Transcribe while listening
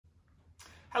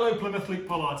Hello Plymouth, Luke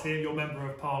Pollard here, your Member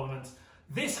of Parliament.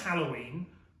 This Halloween,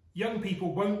 young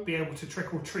people won't be able to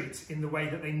trick or treat in the way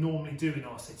that they normally do in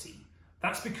our city.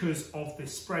 That's because of the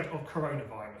spread of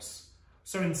coronavirus.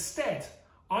 So instead,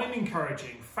 I'm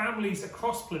encouraging families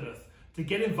across Plymouth to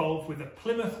get involved with the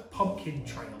Plymouth Pumpkin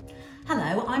Trail.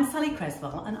 Hello, I'm Sally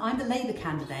Creswell and I'm the Labour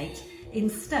candidate in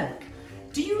Stoke.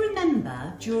 Do you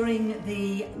remember during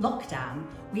the lockdown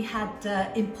we had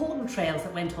important trails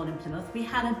that went on in Plymouth? We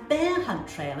had a bear hunt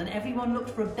trail and everyone looked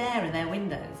for a bear in their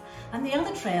windows. And the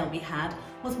other trail we had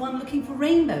was one looking for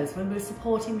rainbows when we were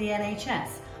supporting the NHS.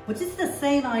 Well, this is the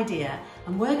same idea,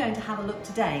 and we're going to have a look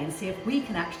today and see if we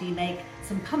can actually make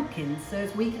some pumpkins so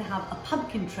as we can have a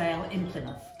pumpkin trail in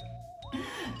Plymouth.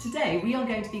 Today we are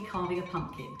going to be carving a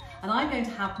pumpkin, and I'm going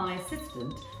to have my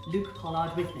assistant Luke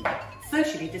Pollard with me,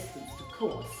 socially distanced of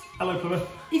course. Hello Plymouth.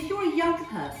 If you're a young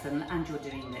person and you're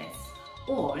doing this,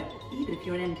 or even if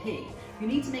you're an MP, you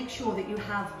need to make sure that you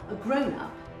have a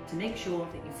grown-up to make sure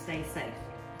that you stay safe,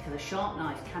 because a sharp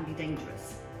knife can be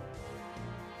dangerous.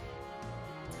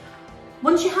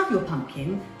 Once you have your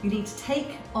pumpkin, you need to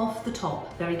take off the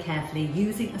top very carefully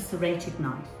using a serrated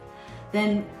knife.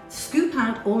 Then scoop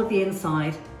out all of the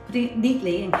inside, putting it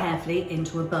neatly and carefully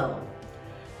into a bowl.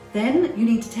 Then you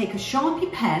need to take a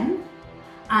Sharpie pen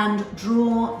and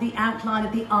draw the outline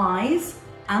of the eyes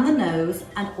and the nose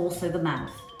and also the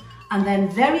mouth. And then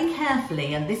very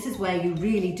carefully, and this is where you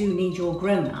really do need your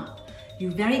grown-up,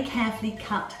 you very carefully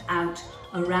cut out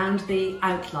around the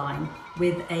outline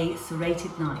with a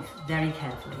serrated knife, very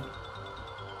carefully.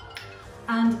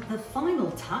 And the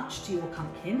final touch to your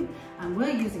pumpkin, and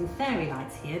we're using fairy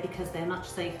lights here because they're much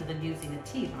safer than using a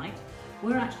tea light,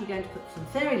 we're actually going to put some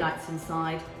fairy lights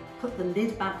inside, put the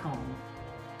lid back on.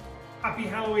 Happy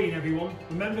Halloween everyone.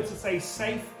 Remember to stay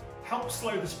safe, help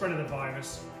slow the spread of the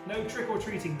virus. No trick or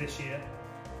treating this year,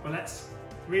 but let's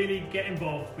really get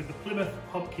involved with the Plymouth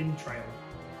Pumpkin Trail.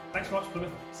 Thanks so much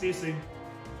Plymouth, see you soon.